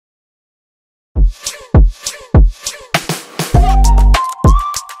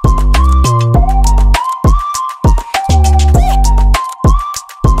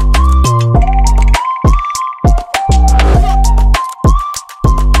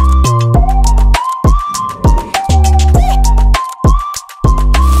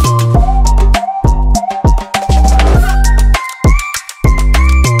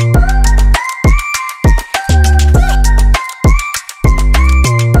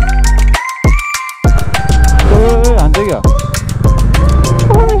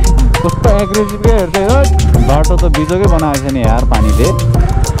बाटो त बिजोकै बनाएको छ नि यार पानीले।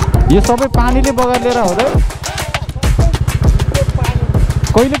 यो सबै पानीले बगालेर हुँदै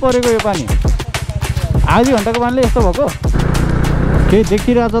कहिले परेको यो पानी? आधी घन्टाको पानीले यस्तो भएको? केही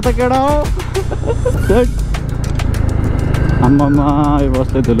देखिरहेछ त केटा हो। आम्मामा यो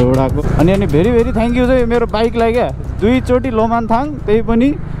बसले धुलो उडाएको। अनि भेरी भेरी थ्याङ्क यू चाहिँ मेरो बाइकलाई क्या, 2 चोटि लोमानथाङ, त्यही पनि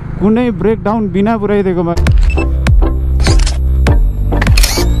कुनै ब्रेकडाउन बिना पुऱ्याइदिएकोमा।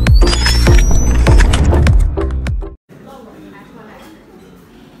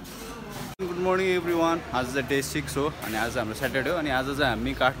 Good morning everyone. आज चाहिँ Day 6 हो अनि आज हाम्रो स्याटरडे हो। अनि आज चाहिँ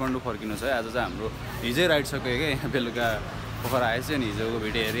हामी काठमाडौँ फर्किनु छ। आज चाहिँ हाम्रो हिजै राइड सक्यो क्या, यहाँ बेलुका पोखरा आएछ नि, हिजोको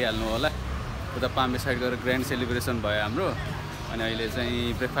भिडियो हेरिहाल्नु होला। उता पाम्बे साइड गएर ग्रान्ड सेलिब्रेसन भयो हाम्रो। अनि अहिले चाहिँ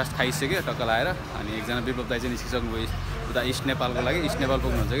ब्रेकफास्ट खाइसक्यो टक्क लाएर। अनि एकजना विप्लव दाइ चाहिँ निस्किसक्नु भयो उता इस्ट नेपालको लागि, इस्ट नेपाल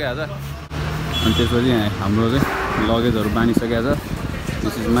पुग्नुहुन्छ क्या आज। अनि त्यसपछि हाम्रो चाहिँ लगेजहरू बाँधिसकेको छ।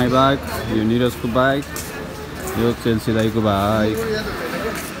 दिस इज माई बाइक, यो निरजको बाइक, यो चेल्सी दाईको बाइक,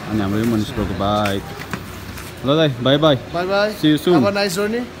 अनि हाम्रो यो मनिष ब्रोको बाइक। ल दाइ, by by by by, C you soon. Have a nice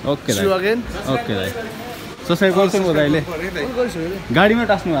journey. Okay C you again. Okay दाइ। सब्सक्राइब गर्छौँ हो दाइले। गाडीमै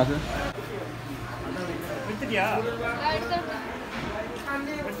टास्नु भएको छ।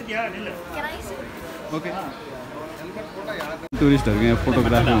 ओके टुरिस्टहरुको यहाँ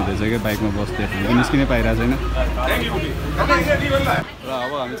फोटोग्राफी हुँदैछ क्या, बाइकमा बस्दै निस्किनै पाइरहेको छैन। र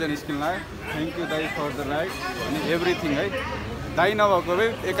अब हामी चाहिँ निस्किन लाग्यो। थ्याङ्क यू दाइ फर द राइड अनि एभ्रिथिङ है। दाइ नभएको भए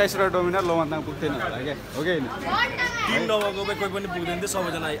 21 डोमिनर लोमानथाङ पुग्थेन होला क्या, हो कि होइन? टिम नभएको भए कोही पनि पुग्दैन थियो,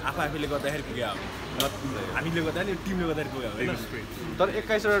 सबैजना आफूले गर्दाखेरि पुग्यो। हामीले गर्दा नि टिमले गर्दाखेरि पुग्यो होइन। तर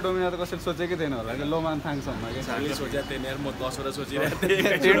 21 डोमिनर त कसैले सोचेकै थिएन होला कि लोमानथाङसम्म क्या। हामीले सोचेको थिएन यार, म 10वटा सोचिरहेको थिएँ।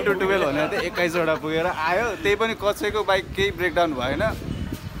 10 to 12 भनेर चाहिँ 21 पुगेर आयो। त्यही पनि कसैको बाइक केही ब्रेकडाउन भएन।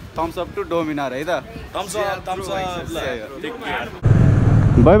 थम्स अप टु डोमिनर है त। थम्स अप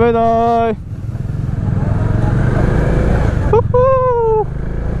बाई बाई दाइ।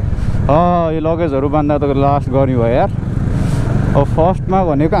 यो लगेजहरू बाँध्दा त लास्ट गर्ने भयो यार। अब फर्स्टमा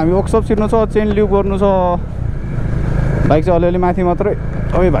भनेको हामी वर्कसप छिर्नु छ, चेन ल्युब गर्नु छ। बाइक चाहिँ अलिअलि माथि मात्रै,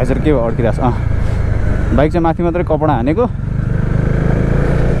 अब भाइजर के भयो अड्किरहेको छ। बाइक चाहिँ माथि मात्रै कपडा हानेको,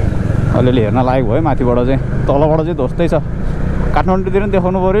 अलिअलि हेर्न लायक भयो। माथिबाट चाहिँ, तलबाट चाहिँ धोस्तै छ। काठमाडौँतिर पनि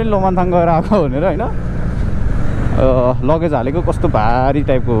देखाउनु पऱ्यो नि लोमानथाङ गएर आएको भनेर होइन। लगेज हालेको कस्तो भारी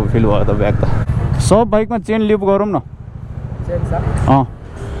टाइपको फिल भयो त ब्याग त। सब बाइकमा चेन ल्युब गरौँ न।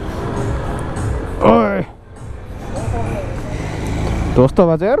 ध्वस्त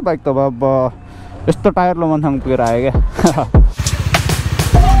भएको छ यार बाइक त। अब यस्तो टायर लोमानथाङ पुगेर आयो क्या।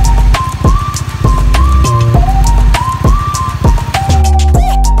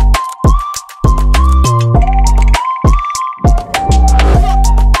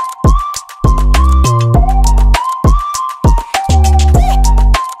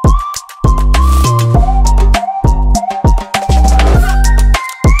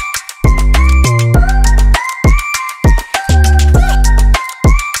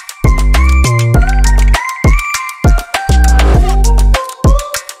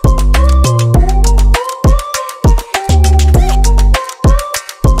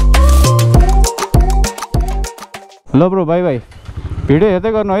 ल ब्रो बाई बाई। भिडियो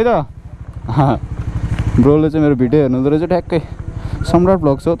हेर्दै गर्नु है त। ब्रोले चाहिँ मेरो भिडियो हेर्नु हुँदो रहेछ ठ्याक्कै। सम्राट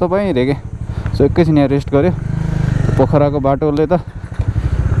भ्लग्स हो तपाईँ हेरेँ क्या। सो एकैछिन यहाँ रेस्ट गऱ्यो। पोखराको बाटोले त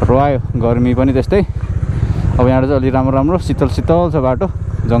रुवायो, गर्मी पनि त्यस्तै। अब यहाँ चाहिँ अलि राम्रो राम्रो शीतल शीतल छ बाटो,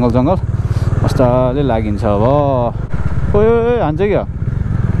 जङ्गल जङ्गल मजाले लागिन्छ। अब ओए हान्छ क्या,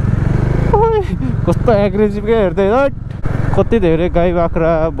 कस्तो एग्रेसिभ क्या हेर्दै। कति धेरै गाई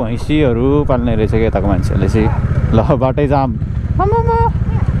बाख्रा भैँसीहरू पाल्ने रहेछ क्या यताको मान्छेहरूले चाहिँ। ल बाटै जाम।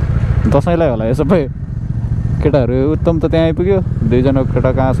 दसैँलाई होला यो सबै। केटाहरू उत्तम त त्यहाँ आइपुग्यो, 2जना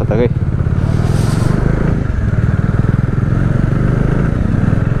केटा कहाँ छ त खै।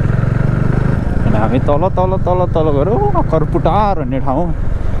 अनि हामी तल तल तल तल गएर कर्पुटार भन्ने ठाउँ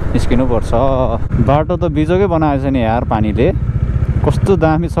निस्किनु पर्छ। बाटो त बिजोकै बनाएको छ नि यार पानीले। कस्तो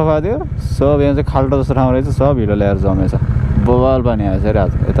दामी सफा थियो। सब यहाँ चाहिँ खाल्टो जस्तो ठाउँ रहेछ, सब हिलो ल्याएर जमेछ। बवाल पानी आएछ अरे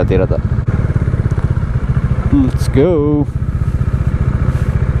आज यतातिर त। Let's go.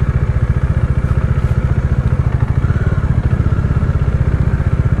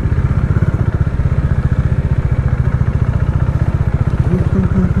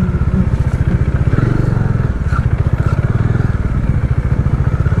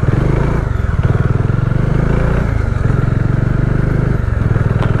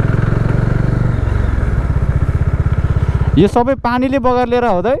 यो सबै पानीले बगालेर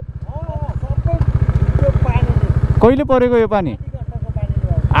हुँदै कहिले परेको यो पानी?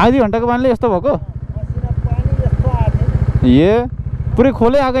 आधी घन्टाको पानीले यस्तो भएको? ए पुरै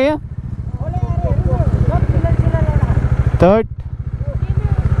खोले आएको यहाँ?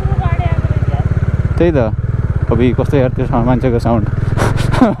 त्यही त अब कस्तो यार त्यो मान्छेको साउन्ड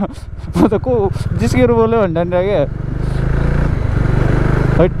म त को जिस्केर बोल्यो भन्दा क्या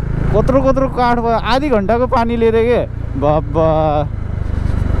कत्रो काठ भयो आधी घन्टाको पानी लिएर के बाबा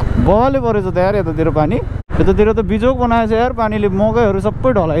बहले परेछ त यार यतातिर पानी यतातिर त बिजोक बनाएछ यार पानीले मकैहरू सबै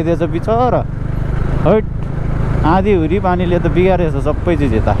ढलाइदिएछ बिचरा आधी हुरी पानीले त बिगारेछ सबै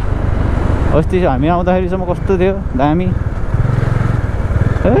चिज यता अस्ति हामी आउँदाखेरिसम्म कस्तो थियो दामी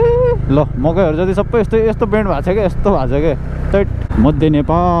ए ल मकैहरू जति सबै यस्तो बेन्ड भएको छ क्या यस्तो भएको छ क्या मध्य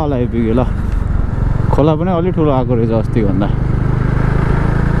नेपाल आइपुग्यो ल खोला पनि अलि ठुलो आएको रहेछ अस्ति भन्दा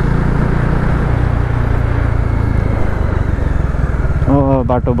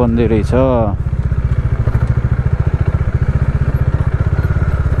बाटो बन्दै रहेछ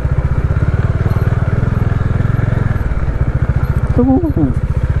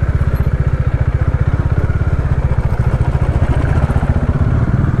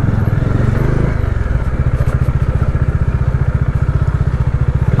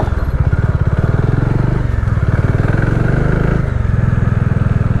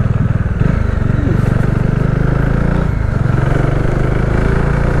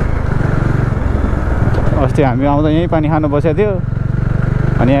अस्ति हामी आउँदा यहीँ पानी खानु बसेको थियो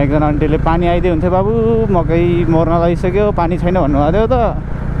अनि एकजना आन्टीले पानी आइदियो हुन्थ्यो बाबु मकै मर्न लागिसक्यो पानी छैन भन्नुभएको थियो त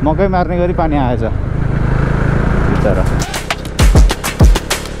मकै मार्ने गरी पानी आएछ बिचरा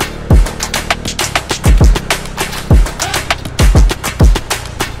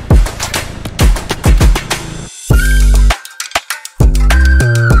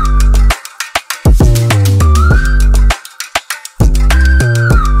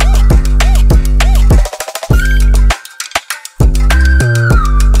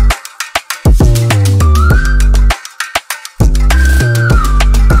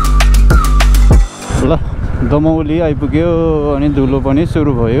दमौली आइपुग्यो अनि धुलो पनि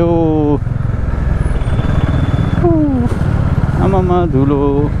सुरु भयो आमामा धुलो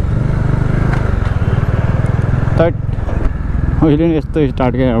तट अहिले नि यस्तो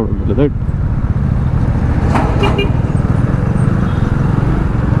स्टार्ट क्या धुलो तट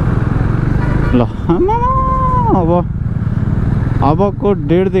ल आमामा अबको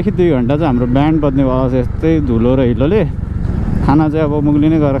 1.5 देखि 2 घन्टा चाहिँ हाम्रो ब्यान्ड बज्नेवाला छ यस्तै धुलो र हिलोले खाना चाहिँ अब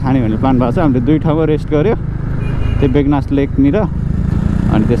मुगलिनै गएर खाने भन्ने प्लान भएको छ हामीले 2 ठाउँमा रेस्ट गर्यो त्यो बेगनास लेकनिर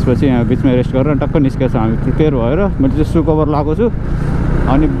अनि त्यसपछि यहाँ बिचमा रेस्ट गरेर टक्क निस्केछ हामी प्रिपेयर भएर मैले चाहिँ सु कभर लगाएको छु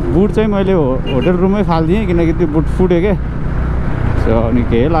अनि बुट चाहिँ मैले होटल रुममै फालिदिएँ किनकि त्यो बुट फुट्यो क्या अनि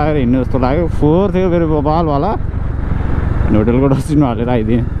के लगाएर हिँड्नु जस्तो लाग्यो फोहोर थियो मेरो बालवाला अनि होटलको डस्टबिनमा हालेर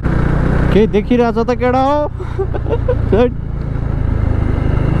आइदिएँ केही देखिरहेछ त केटा हो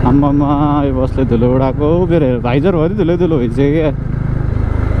आम्मामा यो बसले धुलो उडाएको मेरो भाइजर भयो धुलो धुलो भइसक्यो क्या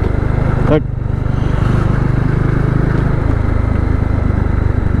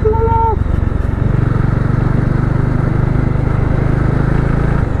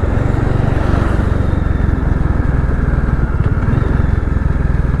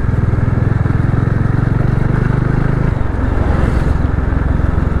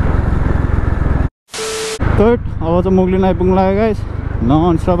अब चाहिँ मुगलिन आइपुग्नु लाग्यो गाइस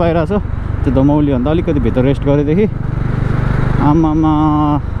नन स्टप आइरहेको छ त्यो दमौलीभन्दा अलिकति भित्र रेस्ट गरेदेखि आमामा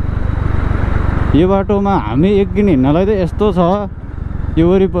यो बाटोमा हामी एक दिन हिँड्नलाई त यस्तो छ यो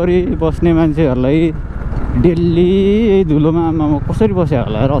वरिपरि बस्ने मान्छेहरूलाई डेली यही धुलोमा आमामा कसरी बस्यो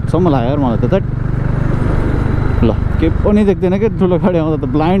होला यार अचम्म लाग्यो यार मलाई त ल के पनि देख्दैन क्या ठुलो गाडी आउँदा त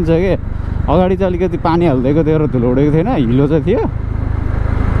ब्लाइन्ड छ क्या अगाडि चाहिँ अलिकति पानी हालिदिएको थियो र धुलो उडेको थिएन हिलो चाहिँ थियो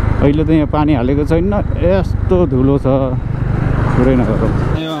अहिले त यहाँ पानी हालेको छैन यस्तो धुलो छ पुरै नगरौँ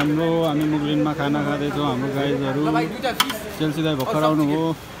यो हामी मुगलिनमा खाना खाँदैछौँ हाम्रो गाइजहरू चेल्सी दाइ भर्खर आउनुभयो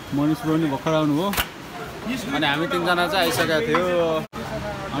मनिष ब्रो नि भर्खर आउनुभयो अनि हामी 3 जना चाहिँ आइसकेका थियो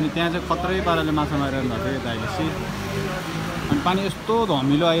अनि त्यहाँ चाहिँ खत्रै पाराले माछा मारिरहनु भएको थियो दाइले चाहिँ अनि पानी यस्तो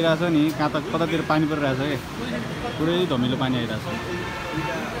धमिलो आइरहेछ नि कतातिर पानी परिरहेछ क्या पुरै धमिलो पानी आइरहेछ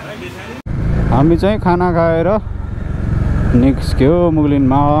हामी चाहिँ खाना खाएर निस्क्यो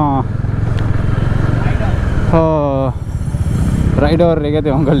मुगलिनमा राइडर रे क्या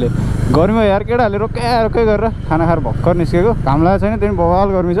त्यो अङ्कलले गर्मी यार केटाहरूले रोक्कै गरेर खाना खाएर भर्खर निस्केको घाम लागेको छैन त्यही बवाल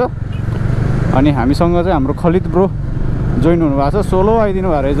गर्मी छ अनि हामीसँग चाहिँ हाम्रो खलिद ब्रो जोइन हुनुभएको छ सोलो आइदिनु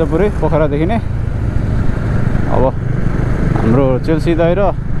भएको रहेछ पुरै पोखरादेखि नै अब हाम्रो चेल्सी दाइ र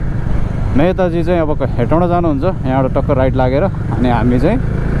मेहताजी चाहिँ अब हेटौँडा जानुहुन्छ यहाँबाट टक्कर राइड लागेर अनि हामी चाहिँ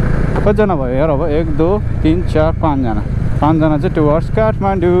कतिजना भयो यार अब 1 2 3 4 5 जना 5 जना चाहिँ टुवर्ड्स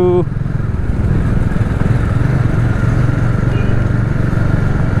काठमाडौँ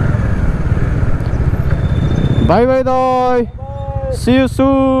बाई बाई दाइ सी यू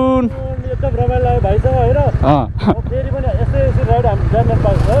सुन ननस्टप रमाइलो लाग्यो भाइसँग होइन फेरि पनि यस्तै राइड हामी जान्न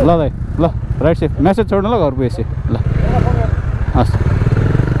पाउँछ ल दाइ ल राइट सेफ मेसेज छोड्नु ल घर पुगेपछि ल हस्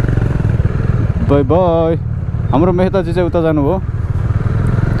बाई बाई हाम्रो मेहताजी चाहिँ उता जानुभयो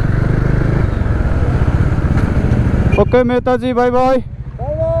okay Mehtaji by by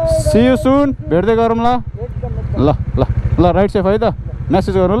C you सुन भेट्दै गरौँ ल ल ल ल राइट सेफ है त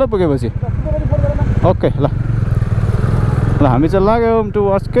मेसेज गर्नु ल पुगेपछि ओके ल ल हामी चाहिँ लाग्यौँ टु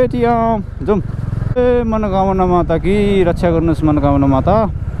वाच केटिएम जाउँ ए मनोकामना माता कि रक्षा गर्नुहोस् मनोकामना माता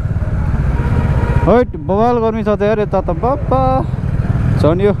हैट बवाल गर्मी छ त यार यता त बाप्पा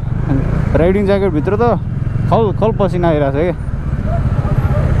झन् यो राइडिङ ज्याकेटभित्र त खल खल पसिना आइरहेको छ कि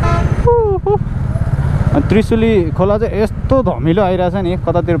अनि त्रिशुली खोला चाहिँ यस्तो धमिलो आइरहेछ नि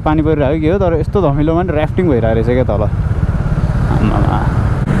कतातिर पानी परिरहेको के हो तर यस्तो धमिलोमा पनि ऱ्याफ्टिङ भइरहेको रहेछ क्या तल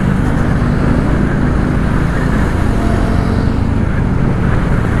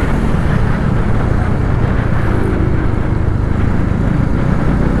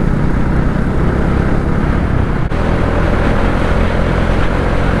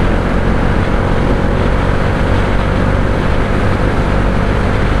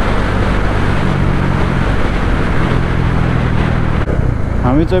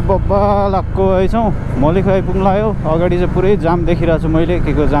हामी चाहिँ बब्बा लाग्को आएछौँ मलिक आइपुग्नु लाग्यो अगाडि चाहिँ पुरै जाम देखिरहेको छु मैले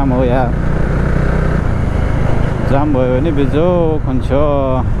के को जाम हो यार जाम भयो भने बिजोक हुन्छ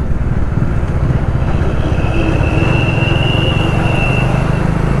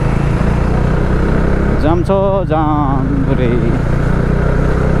जाम छ जाम पुरै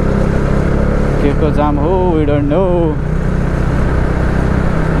के को जाम हो वी डोन्ट नो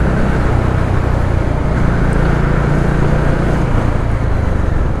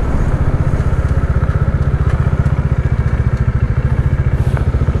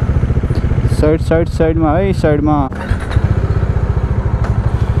साइडमा है साइडमा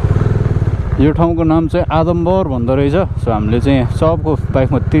यो ठाउँको नाम चाहिँ आदमबर भन्दो रहेछ सो हामीले चाहिँ सबको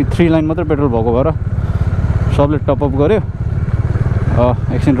बाइकमा 3 लाइन मात्रै पेट्रोल भएको भएर सबले टपअप गऱ्यो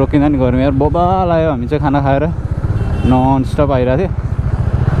एकछिन रोकिँदा नि गऱ्यौँ यार बोबा लाग्यो हामी चाहिँ खाना खाएर नन स्टप आइरहेको थियो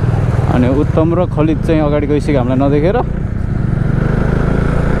अनि उत्तम र खलिद चाहिँ अगाडि गइसक्यो हामीलाई नदेखेर अब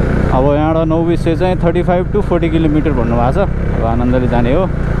यहाँबाट नौबिसे चाहिँ 35 to 40 किलोमिटर भन्नुभएको छ अब आनन्दले जाने हो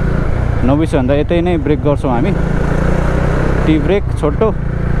नौबिसे भन्दा यतै नै ब्रेक गर्छौँ हामी टी ब्रेक छोटो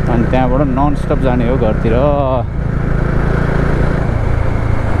अनि त्यहाँबाट नन स्टप जाने हो घरतिर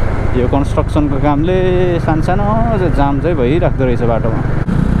यो कन्स्ट्रक्सनको कामले सानो जाम चाहिँ भइराख्दो रहेछ बाटोमा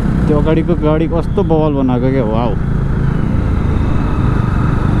त्यो अगाडिको गाडी कस्तो बवाल बनाएको क्या वाउ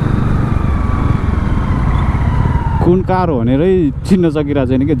कुन कार हो भनेरै चिन्न सकिरहेको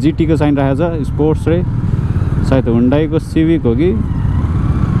छैन क्या जिटीको साइन राखेको छ स्पोर्ट्स रे सायद हुन्डाईको सिभिक हो कि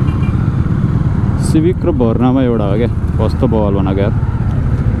सिभिक र भर्नामा एउटा हो क्या कस्तो बवाल बनाएको यार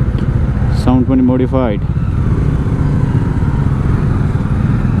साउन्ड पनि मोडिफाइड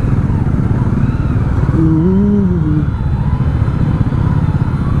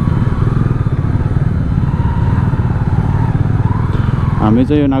हामी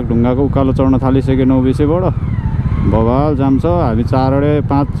चाहिँ यो नागढुङ्गाको उकालो चढ्न थालिसक्यो नौबिसेबाट बवाल जाम छ हामी 4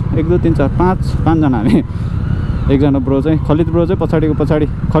 5 1 2 3 4 5 जना हामी एकजना ब्रो चाहिँ खलिद ब्रो चाहिँ पछाडि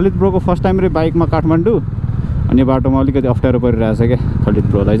खलिद ब्रोको फर्स्ट टाइम रे बाइकमा काठमाडौँ अनि बाटोमा अलिकति अप्ठ्यारो परिरहेछ क्या खलिद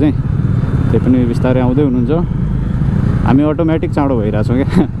ब्रोलाई चाहिँ त्यही पनि बिस्तारै आउँदै हुनुहुन्छ हामी अटोमेटिक चाँडो भइरहेछौँ क्या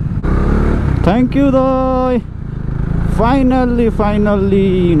थ्याङ्क यू दाइ फाइनल्ली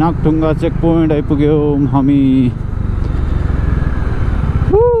नागढुङ्गा चेक पोइन्ट आइपुग्यौँ हामी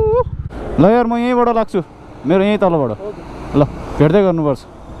ल यार म यहीँबाट लाग्छु मेरो यहीँ तलबाट ल भेट्दै गर्नुपर्छ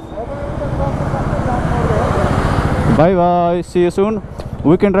by by C you soon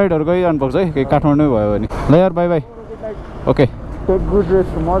weekend राइडहरू गइरहनुपर्छ है केही काठमाडौँ भयो भने ल यार बाई बाई ओके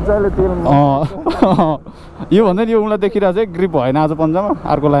मजाले तेल यो भन्दा नि यो उनलाई देखिरहेको चाहिँ ग्रिप भएन आज पन्जामा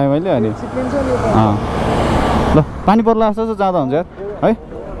अर्को लगाएँ मैले अनि ल पानी पर्ला जस्तो जाँदा हुन्छ यार है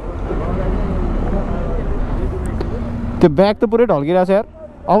त्यो ब्याग त पुरै ढल्किरहेको छ यार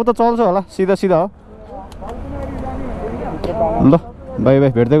अब त चल्छ होला सिधा हो ल बाई बाई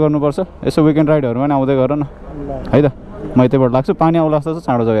भेट्दै गर्नुपर्छ यसो विकेन्ड राइडहरूमा पनि आउँदै गर न है त म यतैबाट लाग्छु पानी आउला जस्तो चाहिँ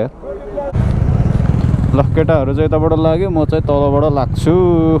चाँडो छ यार ल केटाहरू चाहिँ यताबाट लाग्यो म चाहिँ तलबाट लाग्छु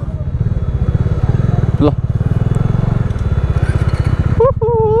ल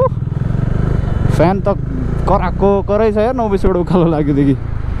फ्यान त कराएको करै छ यार नौबिसबाट उकालो लाग्योदेखि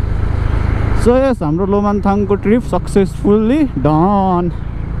सो यस हाम्रो लोमानथाङको ट्रिप सक्सेसफुल्ली डन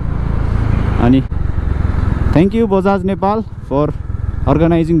अनि thank you Bajaj Nepal for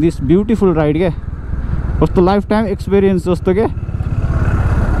organising this beautiful ride क्या कस्तो लाइफ टाइम एक्सपिरियन्स जस्तो क्या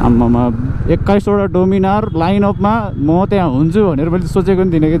आम्मामा 21वटा डोमिनार लाइनअपमा म त्यहाँ हुन्छु भनेर मैले सोचेको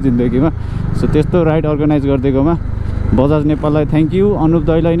नि थिइनँ कि जिन्दगीमा। सो त्यस्तो राइड अर्गनाइज गरिदिएकोमा बजाज नेपाललाई थ्याङ्क यू, अनुप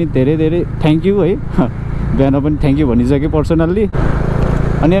दाइलाई नि धेरै धेरै थ्याङ्क यू है। बिहान पनि थ्याङ्क यू भनिसकेँ पर्सनल्ली।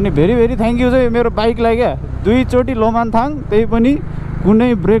 अनि भेरी भेरी थ्याङ्क यू चाहिँ मेरो बाइकलाई क्या, 2 चोटि लोमानथाङ त्यही पनि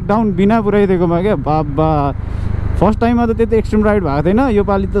कुनै ब्रेकडाउन बिना पुऱ्याइदिएकोमा क्या। बाबा फर्स्ट टाइममा त त्यति एक्सट्रिम राइड भएको थिएन,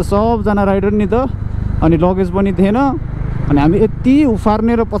 योपालि त सबजना राइडर नि त, अनि लगेज पनि थिएन। अनि हामी यति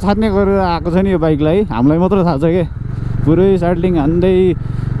उफार्ने र पछार्ने गरेर आएको छ नि यो बाइकलाई, हामीलाई मात्र थाहा छ क्या। पुरै साइडलिङ हान्दै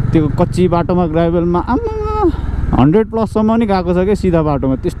त्यो कच्ची बाटोमा ग्राभेलमा आम्मा 100+ नि गएको छ क्या सिधा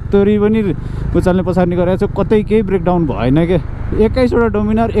बाटोमा, त्यस्तरी पनि उचाल्ने पछार्ने गरेको छ, कतै केही ब्रेकडाउन भएन क्या।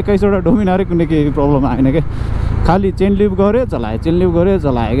 21वटा डोमिनारै कुनै केही प्रब्लम आएन क्या। खालि चेन लिभ गऱ्यो चलाएँ, चेन लिभ गऱ्यो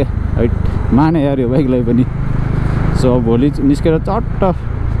चलाएँ क्या। हैट माने यार यो बाइकलाई पनि। सो भोलि निस्केर चट्ट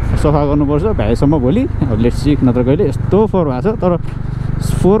सफा गर्नुपर्छ भ्याएसम्म भोलि, लेट्स सी, नत्र कहिले। यस्तो फोहोर भएको छ, तर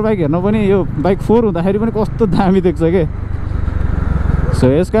 4 बाइक हेर्न पनि यो बाइक 4 हुँदाखेरि पनि कस्तो दामी देख्छ क्या। सो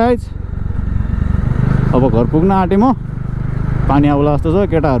यस गाइज अब घर पुग्न आँटेँ म, पानी आउला जस्तो छ।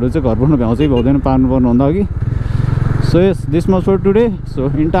 केटाहरू चाहिँ घर पुग्नु भ्याउँछै भ्याउँदैन पार्नुपर्ने भन्दा अघि। So yes this much for today. So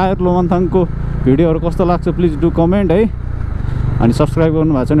entire लोमानथाङको भिडियोहरू कस्तो लाग्छ प्लिज डु कमेन्ट है। अनि सब्सक्राइब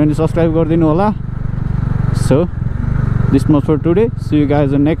गर्नु भएको छैन भने सब्सक्राइब गरिदिनु होला। So this much for today. See you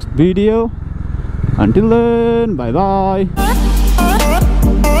guys in next video. Until then, bye bye.